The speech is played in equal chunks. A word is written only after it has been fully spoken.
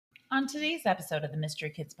On today's episode of the Mystery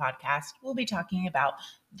Kids podcast, we'll be talking about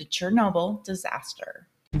the Chernobyl disaster.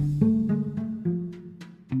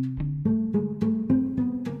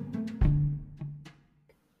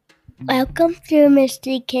 Welcome to the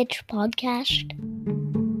Mystery Kids podcast.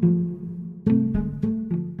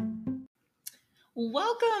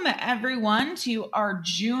 Welcome, everyone, to our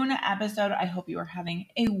June episode. I hope you are having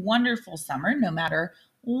a wonderful summer, no matter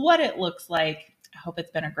what it looks like. I hope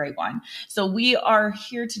it's been a great one. So we are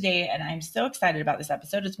here today, and I'm so excited about this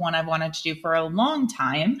episode. It's one I've wanted to do for a long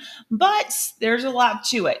time, but there's a lot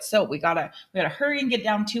to it. So we gotta hurry and get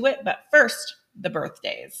down to it. But first, the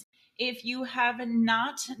birthdays. If you have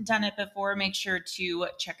not done it before, make sure to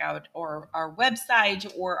check out our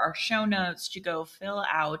website or our show notes to go fill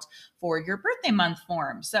out for your birthday month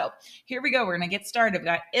form. So here we go. We're going to get started. We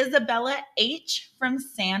got Isabella H. from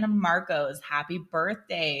San Marcos. Happy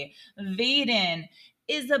birthday. Vaden,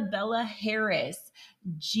 Isabella Harris,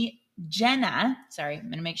 Jenna, sorry, I'm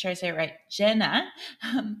going to make sure I say it right. Jenna,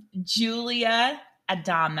 Julia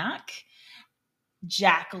Adamak,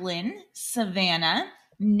 Jacqueline, Savannah,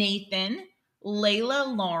 Nathan,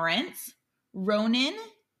 Layla Lawrence, Ronan,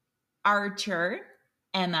 Archer,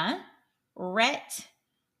 Emma, Rhett,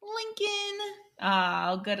 Lincoln.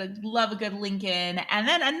 Love a good Lincoln. And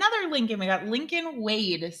then another Lincoln. We got Lincoln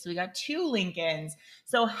Wade. So we got two Lincolns.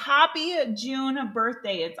 So happy June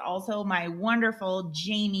birthday. It's also my wonderful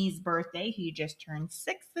Jamie's birthday. He just turned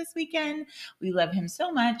 6 this weekend. We love him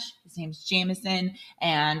so much. His name's Jameson.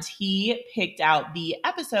 And he picked out the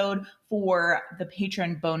episode for the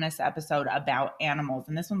patron bonus episode about animals.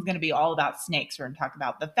 And this one's going to be all about snakes. We're going to talk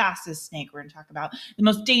about the fastest snake. We're going to talk about the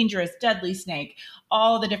most dangerous, deadly snake,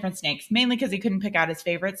 all the different snakes, mainly because he couldn't pick out his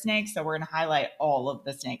favorite snake. So we're going to highlight all of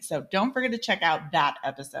the snakes. So don't forget to check out that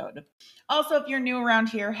episode. Also, if you're new around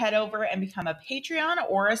here, head over and become a Patreon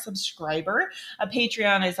or a subscriber. A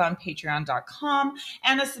Patreon is on patreon.com,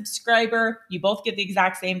 and a subscriber, you both get the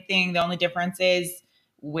exact same thing. The only difference is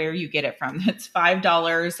where you get it from. It's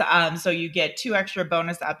 $5. So you get 2 extra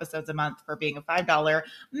bonus episodes a month for being a $5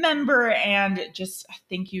 member. And just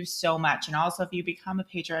thank you so much. And also, if you become a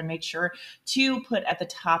patron, make sure to put at the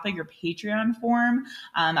top of your Patreon form,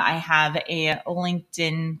 I have a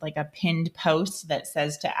LinkedIn, like a pinned post that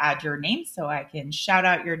says to add your name, so I can shout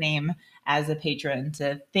out your name as a patron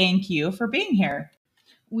to thank you for being here.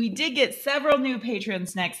 We did get several new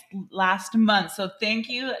patrons last month. So thank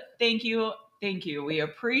you. We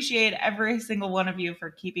appreciate every single one of you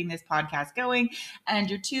for keeping this podcast going. And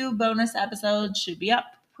your 2 bonus episodes should be up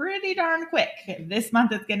pretty darn quick. This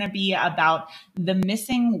month is going to be about the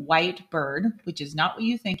missing white bird, which is not what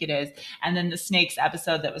you think it is. And then the snakes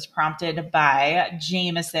episode that was prompted by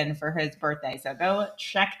Jameson for his birthday. So go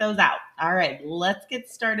check those out. All right, let's get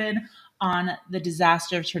started on the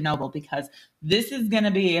disaster of Chernobyl, because this is going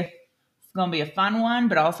to be a fun one,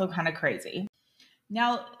 but also kind of crazy.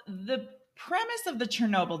 Now, the premise of the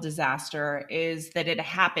Chernobyl disaster is that it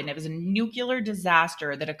happened. It was a nuclear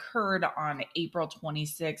disaster that occurred on April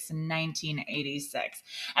 26, 1986.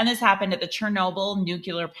 And this happened at the Chernobyl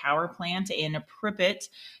nuclear power plant in Pripyat,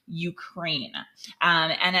 Ukraine.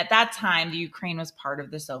 And at that time, the Ukraine was part of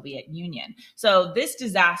the Soviet Union. So this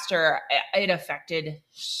disaster, it affected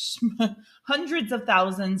hundreds of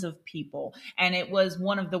thousands of people. And it was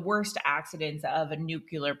one of the worst accidents of a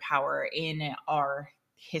nuclear power in our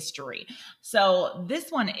history. So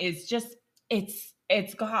this one is just,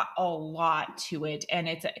 it's got a lot to it, and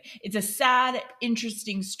it's a sad,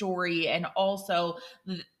 interesting story, and also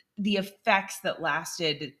the effects that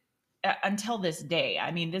lasted until this day.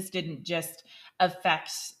 I mean, this didn't just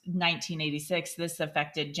affect 1986, this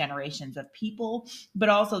affected generations of people, but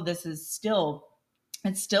also this is still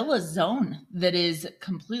a zone that is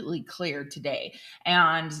completely cleared today.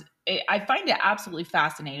 And I find it absolutely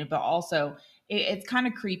fascinating, but also it's kind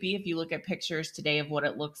of creepy if you look at pictures today of what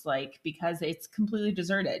it looks like, because it's completely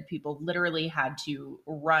deserted. People literally had to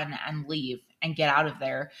run and leave and get out of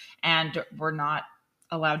there, and were not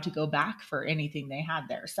allowed to go back for anything they had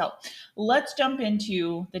there. So let's jump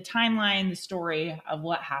into the timeline, the story of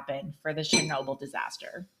what happened for the Chernobyl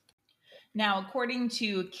disaster. Now, according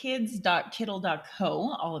to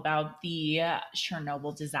kids.kittle.co, all about the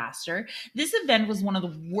Chernobyl disaster, this event was one of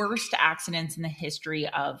the worst accidents in the history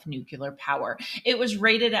of nuclear power. It was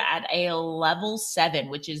rated at a level 7,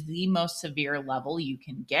 which is the most severe level you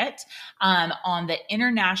can get on the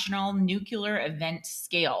International Nuclear Event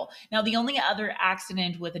Scale. Now, the only other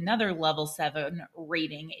accident with another level 7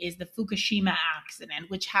 rating is the Fukushima accident,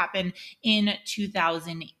 which happened in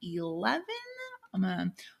 2011.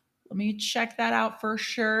 Let me check that out for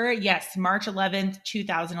sure. Yes, March 11th,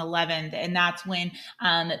 2011. And that's when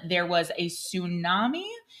there was a tsunami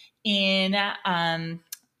in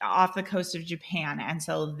off the coast of Japan. And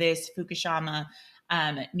so this Fukushima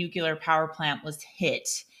nuclear power plant was hit.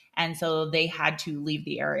 And so they had to leave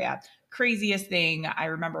the area. Craziest thing, I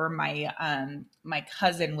remember my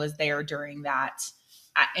cousin was there during that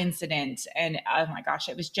incident, and oh my gosh,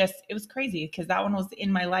 it was crazy because that one was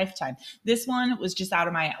in my lifetime. This one was just out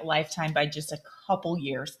of my lifetime by just a couple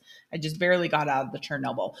years. I just barely got out of the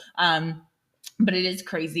Chernobyl. But it is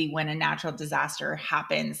crazy when a natural disaster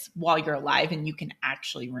happens while you're alive and you can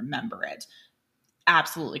actually remember it.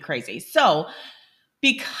 Absolutely crazy. So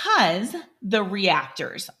because the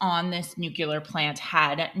reactors on this nuclear plant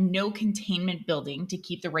had no containment building to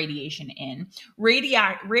keep the radiation in,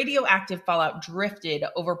 radioactive fallout drifted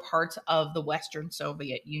over parts of the Western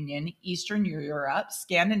Soviet Union, Eastern Europe,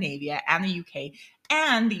 Scandinavia, and the UK,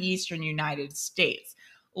 and the Eastern United States.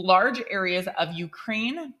 Large areas of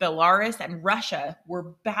Ukraine, Belarus, and Russia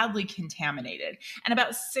were badly contaminated, and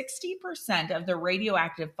about 60% of the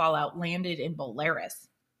radioactive fallout landed in Belarus.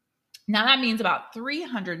 Now, that means about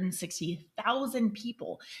 360,000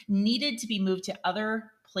 people needed to be moved to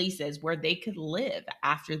other places where they could live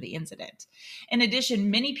after the incident. In addition,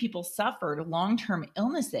 many people suffered long term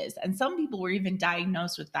illnesses, and some people were even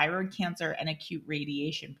diagnosed with thyroid cancer and acute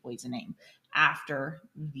radiation poisoning after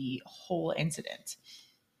the whole incident.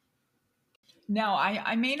 No,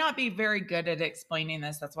 I may not be very good at explaining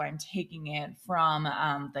this. That's why I'm taking it from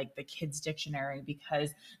like the kids' dictionary,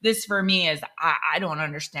 because this for me is I don't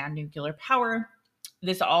understand nuclear power.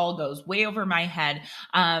 This all goes way over my head.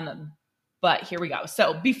 But here we go.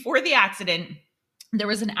 So before the accident, there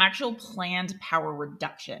was an actual planned power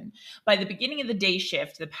reduction. By the beginning of the day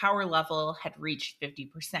shift, the power level had reached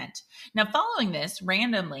 50%. Now, following this,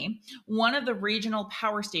 randomly, one of the regional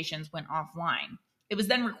power stations went offline. It was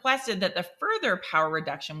then requested that the further power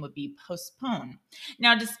reduction would be postponed.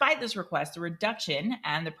 Now, despite this request, the reduction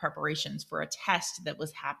and the preparations for a test that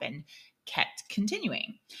was happened kept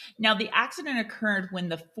continuing. Now, the accident occurred when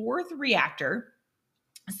the fourth reactor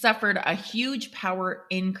suffered a huge power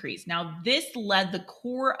increase. Now, this led the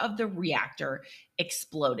core of the reactor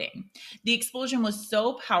exploding. The explosion was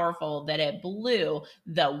so powerful that it blew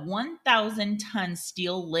the 1,000-ton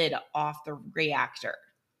steel lid off the reactor.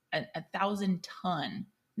 A 1,000-ton,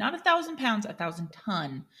 not 1,000 pounds,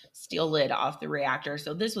 1,000-ton steel lid off the reactor.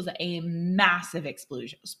 So this was a massive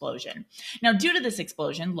explosion. Now, due to this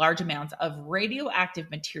explosion, large amounts of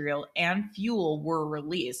radioactive material and fuel were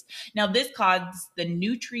released. Now, this caused the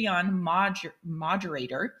neutron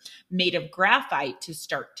moderator made of graphite to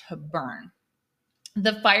start to burn.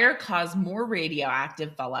 The fire caused more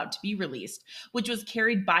radioactive fallout to be released, which was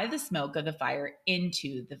carried by the smoke of the fire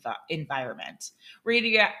into the environment.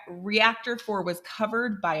 Reactor 4 was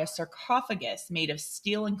covered by a sarcophagus made of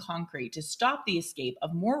steel and concrete to stop the escape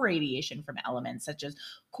of more radiation from elements such as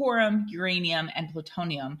corium, uranium, and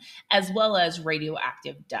plutonium, as well as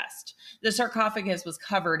radioactive dust. The sarcophagus was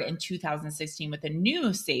covered in 2016 with a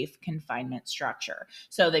new safe confinement structure.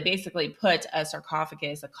 So they basically put a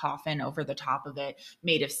sarcophagus, a coffin, over the top of it,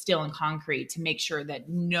 made of steel and concrete, to make sure that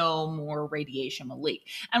no more radiation will leak.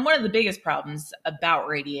 And one of the biggest problems about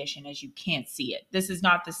radiation is you can't see it. This is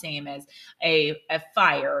not the same as a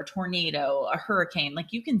fire, a tornado, a hurricane.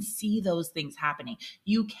 Like, you can see those things happening.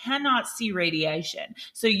 You cannot see radiation.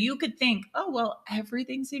 So you could think, oh, well,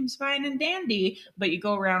 everything seems fine and dandy, but you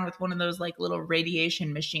go around with one of those like little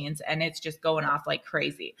radiation machines and it's just going off like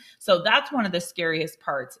crazy. So that's one of the scariest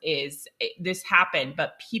parts is this happened,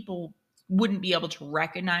 but people wouldn't be able to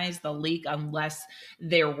recognize the leak unless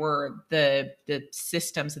there were the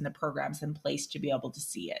systems and the programs in place to be able to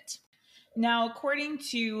see it. Now, according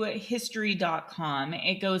to history.com,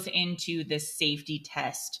 it goes into the safety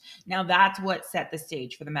test. Now, that's what set the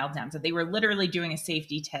stage for the meltdown. So they were literally doing a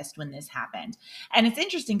safety test when this happened. And it's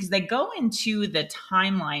interesting because they go into the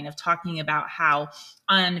timeline of talking about how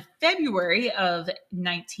on February of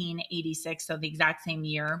 1986, so the exact same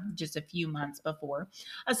year, just a few months before,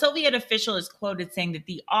 a Soviet official is quoted saying that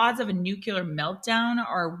the odds of a nuclear meltdown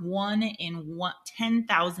are 1 in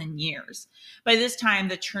 10,000 years. By this time,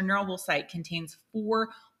 the Chernobyl site contains 4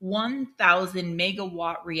 1,000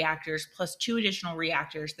 megawatt reactors plus 2 additional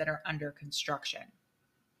reactors that are under construction.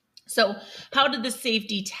 So, how did the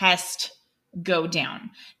safety test go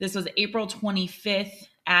down? This was April 25th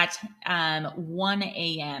at 1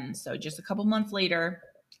 a.m. So, just a couple months later,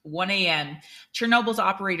 1 a.m., Chernobyl's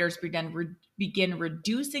operators begin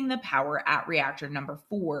reducing the power at reactor number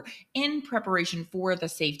 4 in preparation for the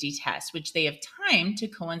safety test, which they have timed to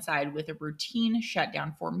coincide with a routine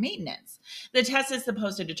shutdown for maintenance. The test is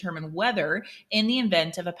supposed to determine whether, in the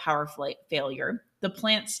event of a power failure, the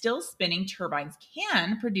plant still spinning turbines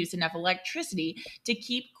can produce enough electricity to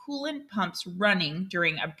keep coolant pumps running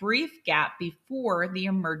during a brief gap before the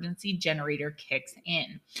emergency generator kicks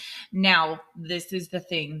in. Now, this is the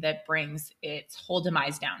thing that brings its whole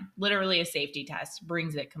demise down. Literally a safety test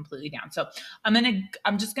brings it completely down. So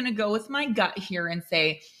I'm just gonna go with my gut here and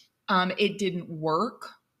say it didn't work,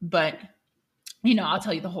 but I'll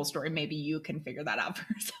tell you the whole story. Maybe you can figure that out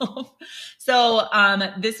for yourself. So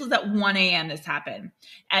this was at 1 a.m. This happened.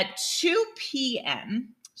 At 2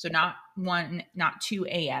 p.m., so not 2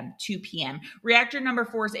 a.m., 2 p.m., reactor number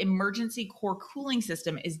 4's emergency core cooling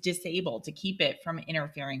system is disabled to keep it from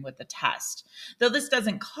interfering with the test. Though this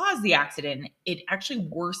doesn't cause the accident, it actually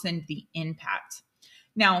worsened the impact.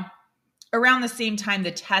 Now, around the same time, the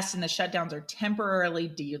tests and the shutdowns are temporarily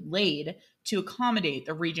delayed to accommodate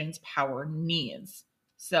the region's power needs.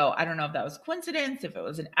 So I don't know if that was coincidence, if it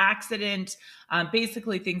was an accident.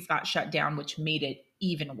 Basically, things got shut down, which made it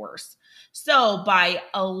even worse. So by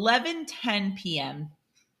 11:10 p.m.,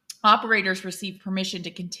 operators received permission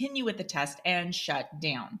to continue with the test and shut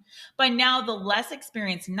down. By now, the less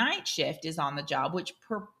experienced night shift is on the job,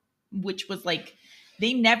 which was like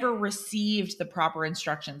they never received the proper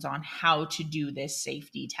instructions on how to do this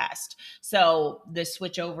safety test. So the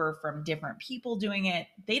switch over from different people doing it,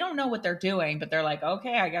 they don't know what they're doing, but they're like,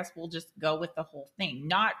 okay, I guess we'll just go with the whole thing,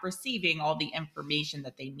 not receiving all the information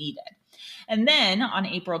that they needed. And then on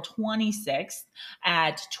April 26th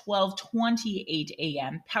at 12:28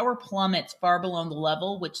 a.m., power plummets far below the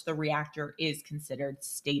level which the reactor is considered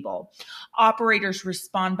stable. Operators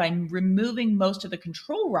respond by removing most of the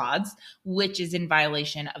control rods, which is in violation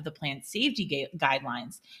of the plant's safety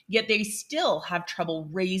guidelines. Yet they still have trouble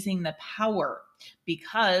raising the power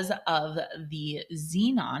because of the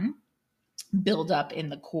xenon buildup in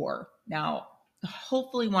the core. Now,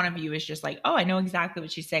 hopefully one of you is just like, oh, I know exactly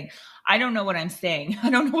what she's saying. I don't know what I'm saying. I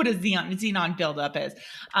don't know what a xenon buildup is.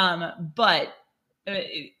 But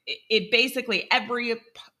it basically, every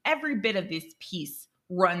bit of this piece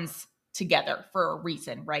runs together for a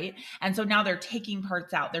reason, right? And so now they're taking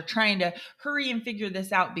parts out. They're trying to hurry and figure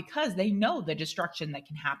this out because they know the destruction that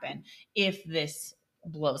can happen if this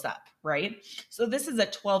blows up, right? So this is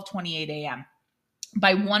at 12:28 a.m.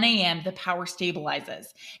 By 1 a.m., the power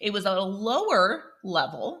stabilizes. It was at a lower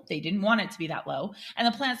level. They didn't want it to be that low. And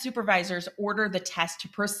the plant supervisors order the test to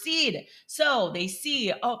proceed. So they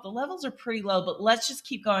see, oh, the levels are pretty low, but let's just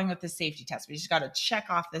keep going with the safety test. We just got to check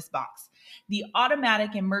off this box. The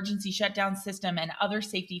automatic emergency shutdown system and other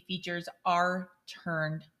safety features are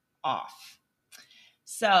turned off.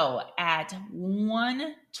 So at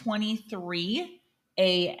 1:23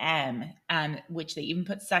 a.m., which they even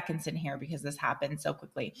put seconds in here because this happened so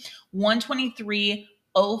quickly.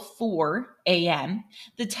 1:23:04 a.m.,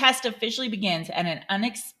 the test officially begins and an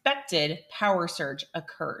unexpected power surge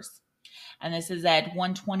occurs. And this is at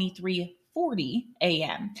 1:23:40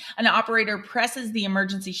 a.m. An operator presses the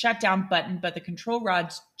emergency shutdown button, but the control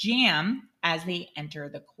rods jam as they enter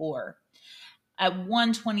the core. At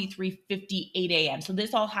 1:23:58 a.m. So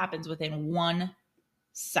this all happens within 1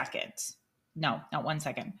 second. No, not 1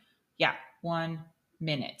 second. Yeah, 1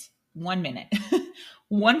 minute. 1 minute.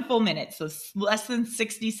 1 full minute. So less than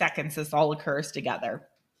 60 seconds, this all occurs together.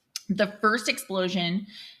 The first explosion,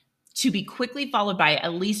 to be quickly followed by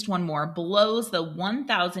at least one more, blows the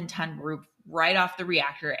 1,000-ton roof right off the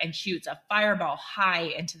reactor and shoots a fireball high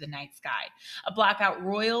into the night sky. A blackout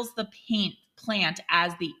roils the plant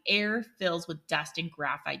as the air fills with dust and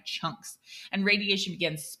graphite chunks, and radiation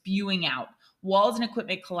begins spewing out. Walls and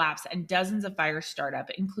equipment collapse and dozens of fires start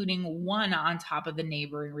up, including one on top of the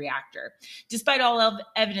neighboring reactor. Despite all of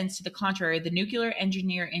evidence to the contrary, the nuclear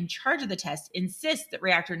engineer in charge of the test insists that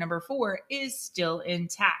reactor number 4 is still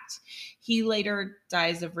intact. He later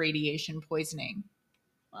dies of radiation poisoning.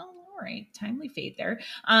 Well, all right, timely fate there.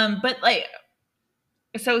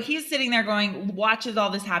 So he's sitting there going, watches all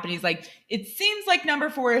this happen. He's like, it seems like number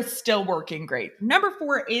 4 is still working great. Number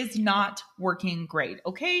 4 is not working great.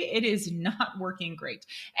 Okay. It is not working great.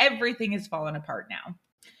 Everything is falling apart now.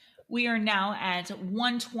 We are now at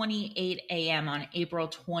 1:28 a.m. on April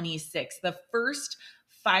 26th. The first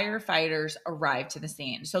firefighters arrive to the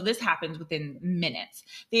scene. So this happens within minutes.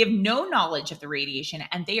 They have no knowledge of the radiation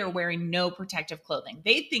and they are wearing no protective clothing.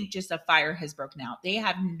 They think just a fire has broken out. They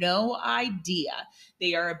have no idea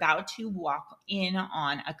they are about to walk in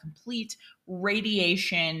on a complete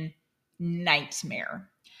radiation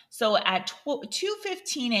nightmare. So at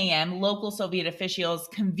 2:15 a.m., local Soviet officials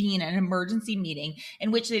convene an emergency meeting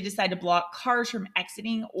in which they decide to block cars from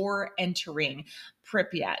exiting or entering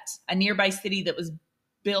Pripyat, a nearby city that was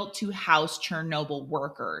built to house Chernobyl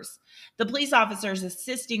workers. The police officers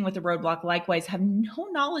assisting with the roadblock likewise have no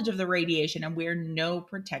knowledge of the radiation and wear no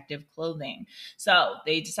protective clothing. So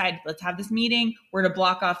they decided, let's have this meeting. We're to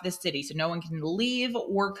block off this city so no one can leave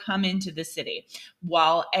or come into the city,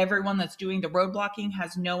 while everyone that's doing the road blocking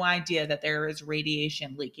has no idea that there is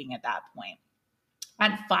radiation leaking at that point.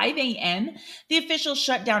 At 5 a.m., the officials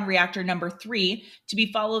shut down reactor number 3 to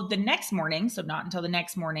be followed the next morning. So, not until the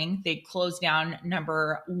next morning, they closed down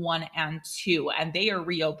number 1 and 2, and they are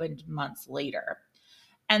reopened months later.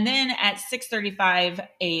 And then at 6:35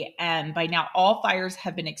 a.m., by now all fires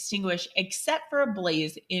have been extinguished except for a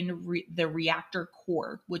blaze in the reactor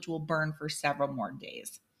core, which will burn for several more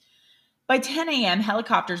days. By 10 a.m.,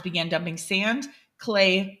 helicopters began dumping sand,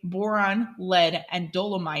 clay, boron, lead, and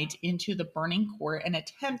dolomite into the burning core in an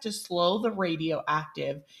attempt to slow the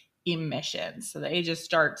radioactive emissions. So they just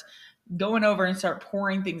start going over and start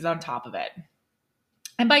pouring things on top of it.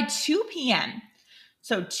 And by 2 p.m.,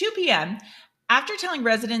 after telling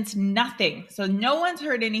residents nothing, so no one's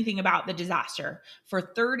heard anything about the disaster for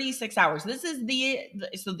 36 hours. This is the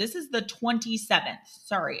 27th.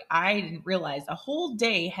 Sorry, I didn't realize a whole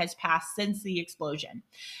day has passed since the explosion.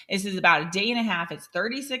 This is about a day and a half. It's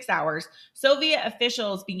 36 hours. Soviet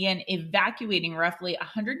officials began evacuating roughly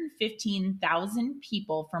 115,000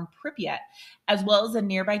 people from Pripyat, as well as the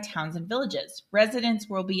nearby towns and villages. Residents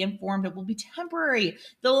will be informed it will be temporary.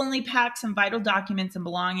 They'll only pack some vital documents and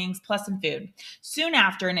belongings, plus some food. Soon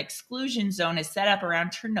after, an exclusion zone is set up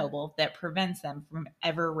around Chernobyl that prevents them from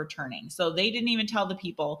ever returning. So they didn't even tell the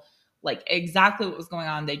people like exactly what was going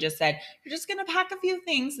on. They just said, you're just going to pack a few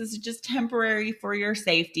things. This is just temporary for your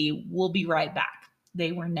safety. We'll be right back.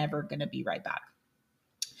 They were never going to be right back.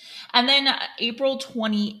 And then April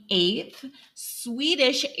 28th,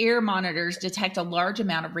 Swedish air monitors detect a large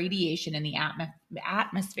amount of radiation in the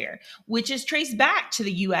atmosphere, which is traced back to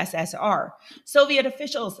the USSR. Soviet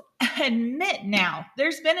officials admit now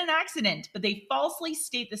there's been an accident, but they falsely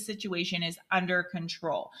state the situation is under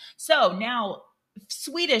control. So now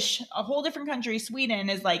a whole different country, Sweden,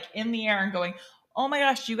 is like in the air and going, oh my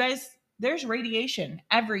gosh, you guys, there's radiation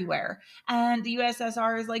everywhere. And the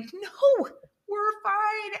USSR is like, no, we're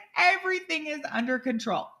fine. Everything is under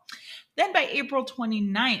control. Then by April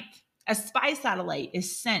 29th, a spy satellite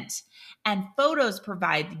is sent and photos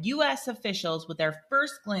provide U.S. officials with their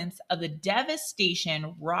first glimpse of the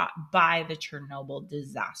devastation wrought by the Chernobyl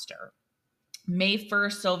disaster. May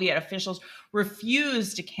 1st, Soviet officials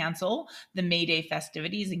refused to cancel the May Day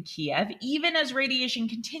festivities in Kiev, even as radiation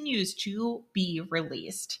continues to be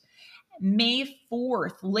released. May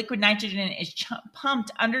 4th, liquid nitrogen is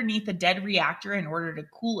pumped underneath a dead reactor in order to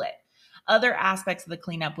cool it. Other aspects of the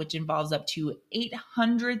cleanup, which involves up to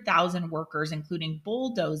 800,000 workers, including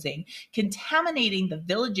bulldozing, contaminating the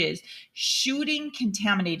villages, shooting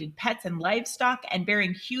contaminated pets and livestock, and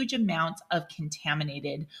burying huge amounts of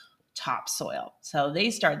contaminated topsoil. So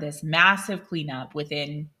they start this massive cleanup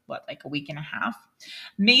within a week and a half.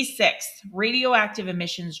 May 6th, radioactive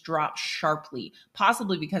emissions drop sharply,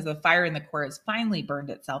 possibly because the fire in the core has finally burned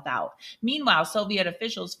itself out. Meanwhile, Soviet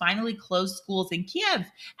officials finally closed schools in Kiev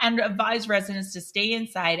and advised residents to stay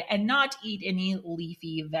inside and not eat any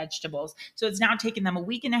leafy vegetables. So it's now taken them a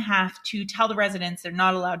week and a half to tell the residents they're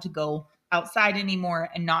not allowed to go outside anymore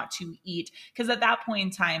and not to eat, because at that point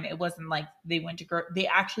in time it wasn't like they went to they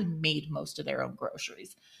actually made most of their own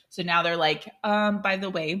groceries. So now they're like, by the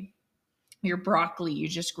way, your broccoli you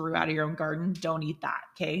just grew out of your own garden, don't eat that,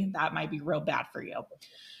 okay? That might be real bad for you.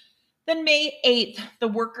 Then May 8th, the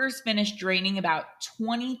workers finished draining about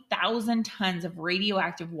 20,000 tons of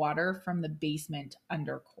radioactive water from the basement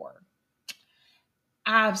undercore.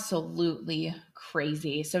 Absolutely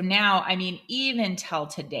crazy. So now, even till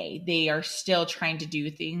today, they are still trying to do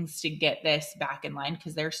things to get this back in line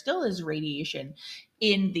because there still is radiation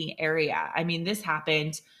in the area. This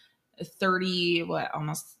happened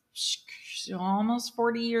almost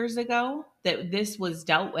 40 years ago that this was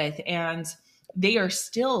dealt with, and they are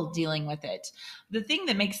still dealing with it. The thing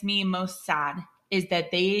that makes me most sad is that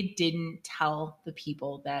they didn't tell the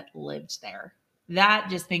people that lived there. That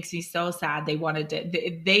just makes me so sad.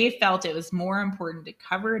 They felt it was more important to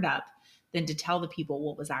cover it up than to tell the people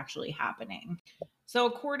what was actually happening. So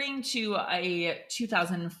according to a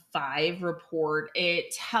 2005 report,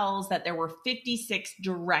 it tells that there were 56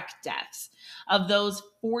 direct deaths. Of those,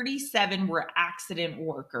 47 were accident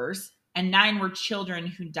workers. and 9 were children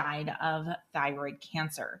who died of thyroid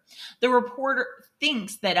cancer. The report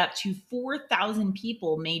thinks that up to 4,000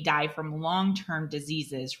 people may die from long-term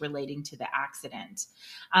diseases relating to the accident.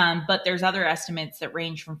 But there's other estimates that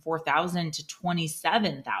range from 4,000 to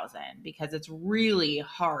 27,000, because it's really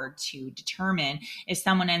hard to determine if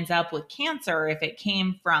someone ends up with cancer, if it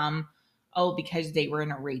came from, because they were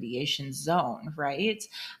in a radiation zone, right?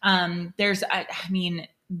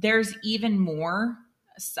 There's even more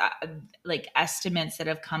like estimates that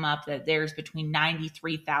have come up that there's between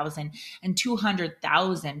 93,000 and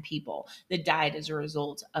 200,000 people that died as a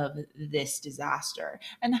result of this disaster.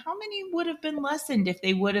 And how many would have been lessened if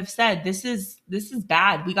they would have said, this is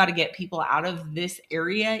bad, we got to get people out of this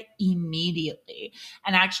area immediately,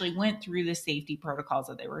 and actually went through the safety protocols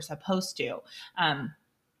that they were supposed to.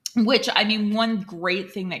 One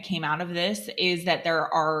great thing that came out of this is that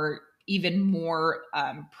there are even more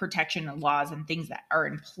protection and laws and things that are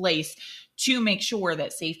in place to make sure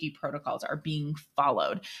that safety protocols are being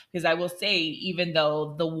followed. Because I will say, even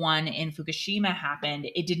though the one in Fukushima happened,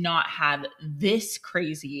 it did not have this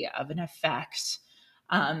crazy of an effect,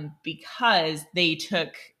 because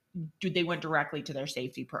they went directly to their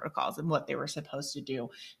safety protocols and what they were supposed to do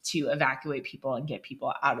to evacuate people and get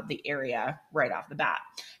people out of the area right off the bat.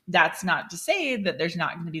 That's not to say that there's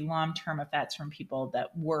not going to be long-term effects from people that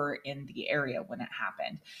were in the area when it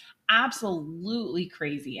happened. Absolutely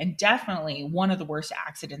crazy, and definitely one of the worst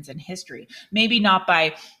accidents in history. Maybe not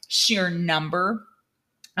by sheer number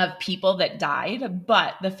of people that died,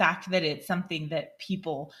 but the fact that it's something that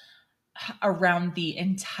people around the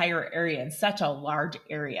entire area, in such a large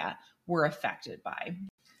area, were affected by.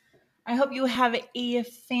 I hope you have a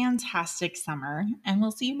fantastic summer, and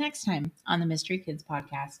we'll see you next time on the Mystery Kids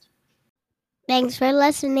podcast. Thanks for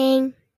listening.